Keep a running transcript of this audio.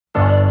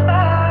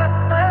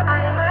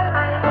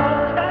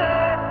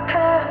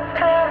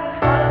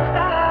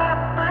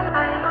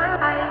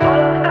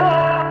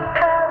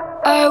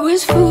I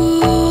was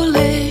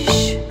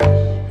foolish,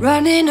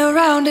 running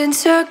around in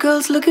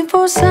circles looking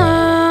for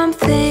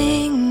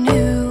something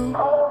new,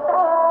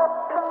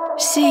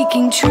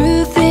 seeking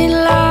truth in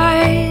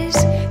lies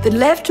that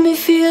left me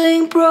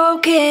feeling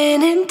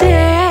broken and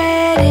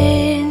dead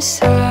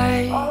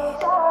inside.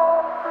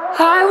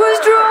 I was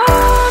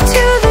drawn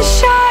to the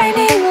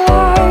shining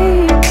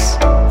lights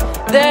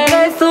that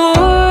I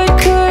thought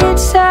could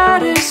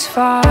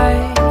satisfy,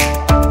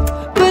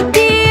 but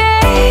the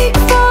ache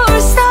for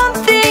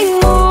something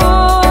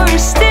more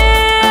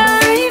still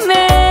remained.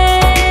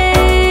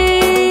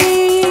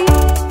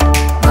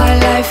 My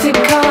life had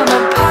come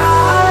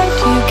apart,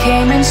 you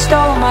came and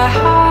stole my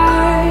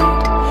heart.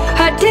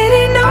 I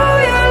didn't know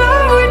your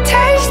love would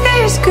taste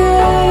this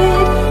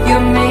good.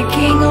 You're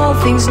making all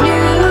things new,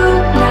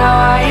 now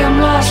I am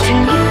lost in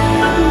you.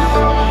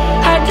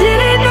 I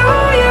didn't know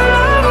your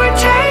love would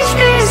taste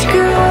this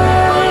good.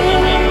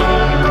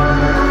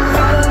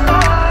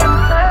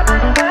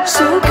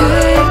 So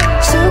good,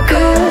 so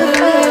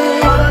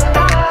good.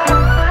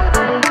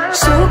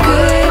 So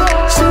good,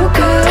 so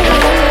good.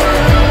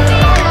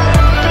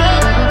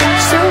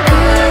 So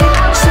good,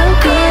 so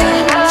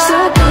good, so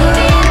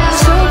good,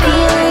 so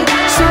good,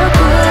 so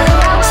good,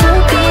 so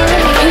good.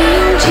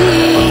 King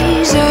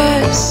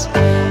Jesus,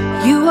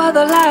 you are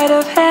the light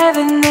of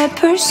heaven that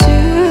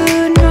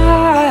pursued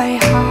my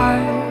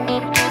heart,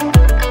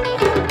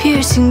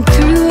 piercing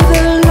through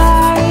the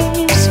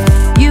lies.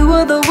 You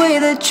are the way,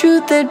 the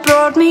truth that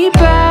brought me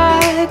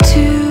back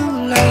to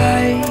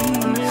life.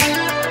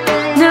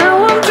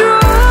 Now I'm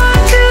drawn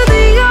to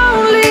the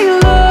only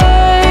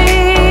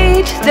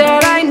light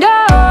that I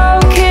know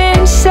can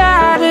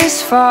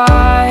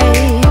satisfy.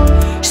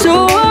 So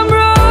I'm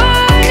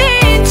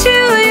running to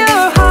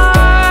your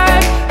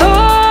heart,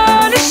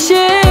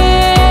 unashamed.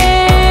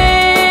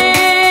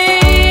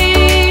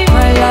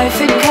 My life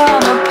had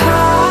come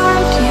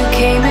apart, you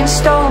came and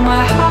stole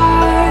my heart.